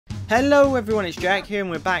Hello everyone, it's Jack here and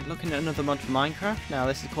we're back looking at another mod for Minecraft. Now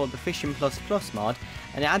this is called the Fishing Plus Plus mod,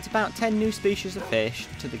 and it adds about 10 new species of fish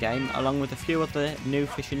to the game along with a few other new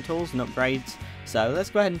fishing tools and upgrades. So let's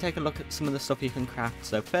go ahead and take a look at some of the stuff you can craft.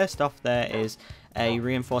 So first off, there is a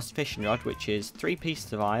reinforced fishing rod, which is 3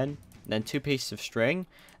 pieces of iron, then 2 pieces of string,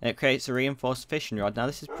 and it creates a reinforced fishing rod. Now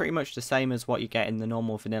this is pretty much the same as what you get in the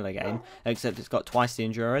normal vanilla game, except it's got twice the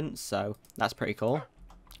endurance, so that's pretty cool.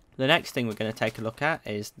 The next thing we're going to take a look at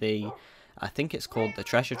is I think it's called the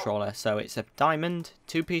treasure trawler. So it's a diamond,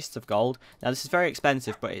 2 pieces of gold. Now this is very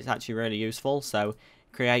expensive, but it's actually really useful. So it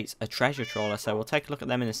creates a treasure trawler. So we'll take a look at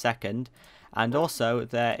them in a second. And also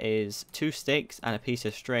there is 2 sticks and a piece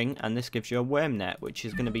of string, and this gives you a worm net, which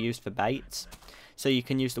is going to be used for baits. So you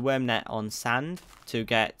can use the worm net on sand to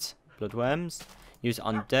get bloodworms. Use it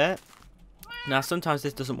on dirt. Now sometimes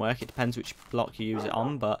this doesn't work. It depends which block you use it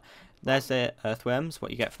on, but there's the earthworms, what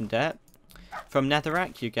you get from dirt. From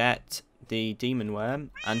netherrack you get the demon worm,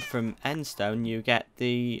 and from endstone you get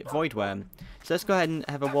the void worm. So let's go ahead and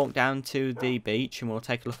have a walk down to the beach and we'll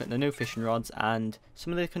take a look at the new fishing rods and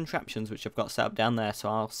some of the contraptions which I've got set up down there, so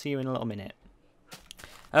I'll see you in a little minute.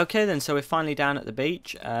 Okay then, so we're finally down at the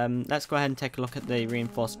beach. Let's go ahead and take a look at the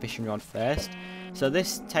reinforced fishing rod first. So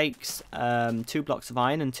this takes 2 blocks of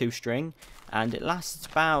iron and 2 string, and it lasts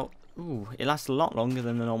about it lasts a lot longer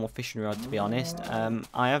than the normal fishing rod, to be honest.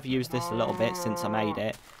 I have used this a little bit since I made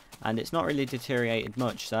it, and it's not really deteriorated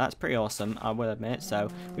much, so that's pretty awesome, I will admit. So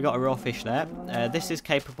we got a raw fish there. This is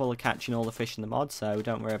capable of catching all the fish in the mod, so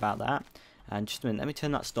don't worry about that. And just a minute, let me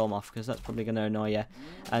turn that storm off because that's probably going to annoy you.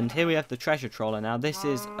 And here we have the treasure trawler. Now this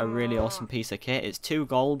is a really awesome piece of kit. It's 2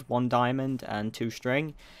 gold, 1 diamond and 2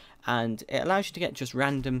 string. And it allows you to get just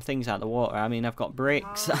random things out of the water. I mean, I've got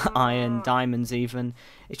bricks, iron, diamonds even.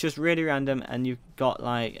 It's just really random, and you've got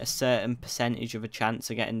like a certain percentage of a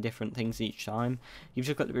chance of getting different things each time. You've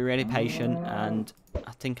just got to be really patient, and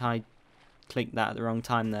I think I clicked that at the wrong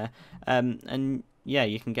time there. And yeah,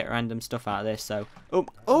 you can get random stuff out of this. So,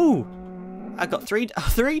 oh! I got 3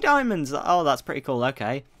 diamonds! Oh, that's pretty cool,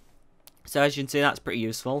 okay. So as you can see, that's pretty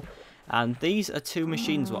useful. And these are 2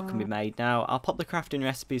 machines what can be made. Now I'll pop the crafting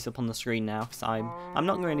recipes up on the screen now, because I'm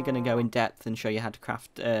not really going to go in depth and show you how to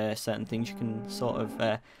craft certain things. You can sort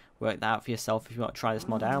of work that out for yourself if you want to try this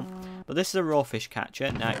mod out. But this is a raw fish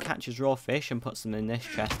catcher. Now it catches raw fish and puts them in this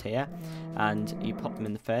chest here, and you pop them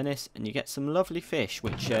in the furnace and you get some lovely fish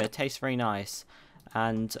which taste very nice.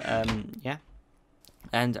 And yeah,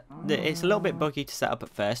 and it's a little bit buggy to set up at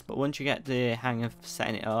first, but once you get the hang of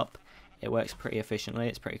setting it up, it works pretty efficiently.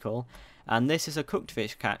 It's pretty cool. And this is a cooked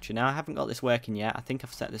fish catcher. Now I haven't got this working yet. I think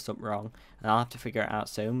I've set this up wrong, and I'll have to figure it out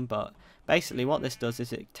soon. But basically what this does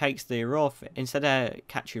is it takes the raw instead of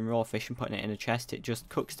catching raw fish and putting it in a chest, it just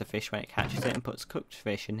cooks the fish when it catches it and puts cooked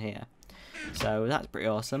fish in here. So that's pretty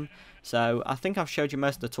awesome. So I think I've showed you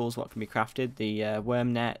most of the tools what can be crafted, the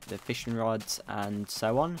worm net, the fishing rods and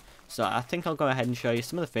so on. So I think I'll go ahead and show you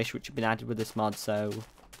some of the fish which have been added with this mod. So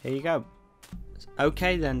here you go.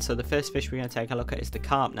 Okay then, so the first fish we're going to take a look at is the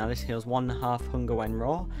carp. Now this heals 1.5 hunger when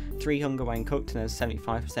raw, 3 hunger when cooked, and has a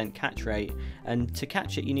 75% catch rate. And to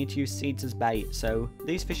catch it you need to use seeds as bait. So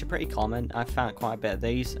these fish are pretty common. I've found quite a bit of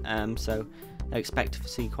these, so I expect to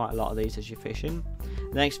see quite a lot of these as you're fishing.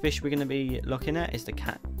 The next fish we're going to be looking at is the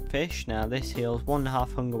catfish. Now this heals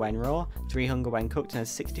 1.5 hunger when raw, 3 hunger when cooked, and has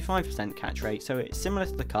 65% catch rate. So it's similar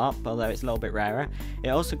to the carp, although it's a little bit rarer. It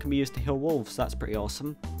also can be used to heal wolves, so that's pretty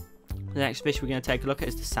awesome. The next fish we're going to take a look at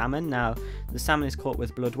is the salmon. Now, the salmon is caught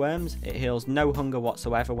with bloodworms. It heals no hunger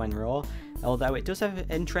whatsoever when raw, although it does have an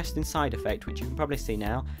interesting side effect, which you can probably see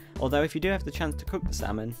now. Although if you do have the chance to cook the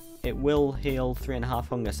salmon, it will heal 3.5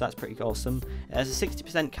 hunger, so that's pretty awesome. It has a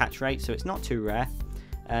 60% catch rate, so it's not too rare.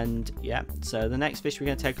 And yeah, so the next fish we're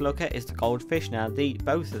going to take a look at is the goldfish. Now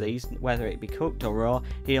both of these, whether it be cooked or raw,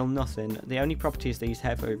 heal nothing. The only properties these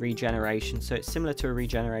have are regeneration, so it's similar to a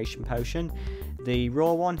regeneration potion. The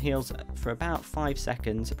raw one heals for about 5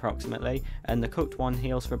 seconds approximately, and the cooked one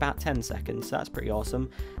heals for about 10 seconds, so that's pretty awesome.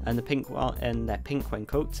 And the pink one, and they're pink when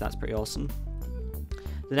cooked, so that's pretty awesome.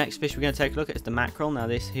 The next fish we're going to take a look at is the mackerel. Now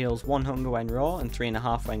this heals 1 hunger when raw and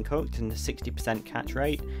 3.5 when cooked, and a 60% catch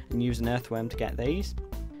rate, and use an earthworm to get these.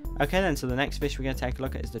 Okay then, so the next fish we're going to take a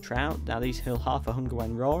look at is the trout. Now these heal 1/2 hunger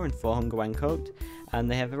when raw and 4 hunger when cooked, and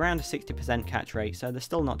they have around a 60% catch rate, so they're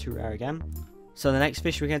still not too rare again. So the next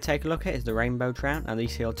fish we're going to take a look at is the rainbow trout. Now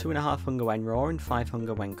these heal 2.5 hunger when raw and 5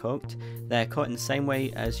 hunger when cooked. They're caught in the same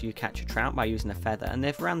way as you catch a trout, by using a feather, and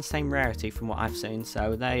they're around the same rarity from what I've seen,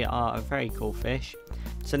 so they are a very cool fish.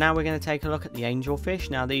 So now we're going to take a look at the angelfish.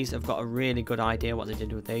 Now these have got a really good idea what they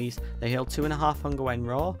did with these. They heal 2.5 hunger when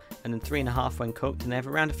raw and then 3.5 when cooked, and they have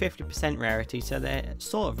around a 50% rarity, so they're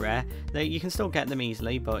sort of rare. You can still get them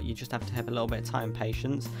easily, but you just have to have a little bit of time and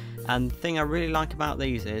patience. And the thing I really like about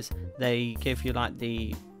these is they give you like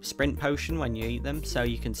the sprint potion when you eat them, so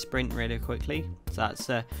you can sprint really quickly. So that's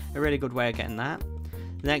a really good way of getting that.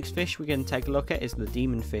 The next fish we're going to take a look at is the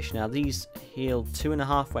demon fish. Now these heal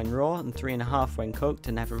 2.5 when raw and 3.5 when cooked,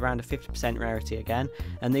 and have around a 50% rarity again,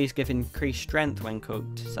 and these give increased strength when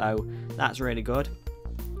cooked, so that's really good.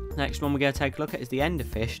 Next one we're going to take a look at is the ender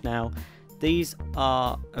fish. Now these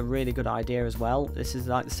are a really good idea as well. This is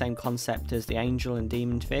like the same concept as the angel and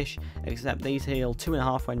demon fish, except these heal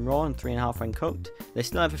 2.5 when raw and 3.5 when cooked. They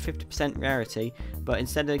still have a 50% rarity, but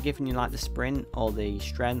instead of giving you like the sprint or the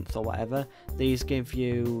strength or whatever, these give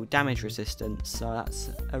you damage resistance, so that's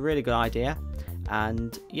a really good idea.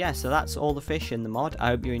 And yeah, so that's all the fish in the mod. I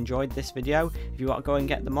hope you enjoyed this video. If you want to go and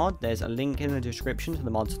get the mod, there's a link in the description to the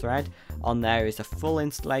mods thread. On there is the full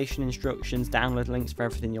installation instructions, download links for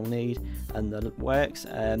everything you'll need, and the works.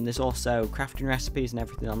 There's also crafting recipes and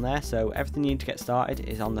everything on there, so everything you need to get started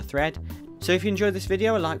is on the thread. So if you enjoyed this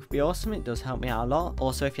video, a like would be awesome, it does help me out a lot.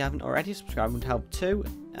 Also, if you haven't already, subscribe would help too.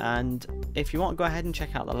 And if you want to go ahead and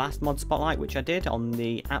check out the last mod spotlight, which I did on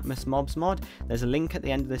the Atmos mobs mod, there's a link at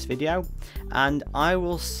the end of this video. And I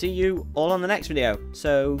will see you all on the next video,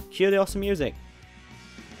 so cue the awesome music.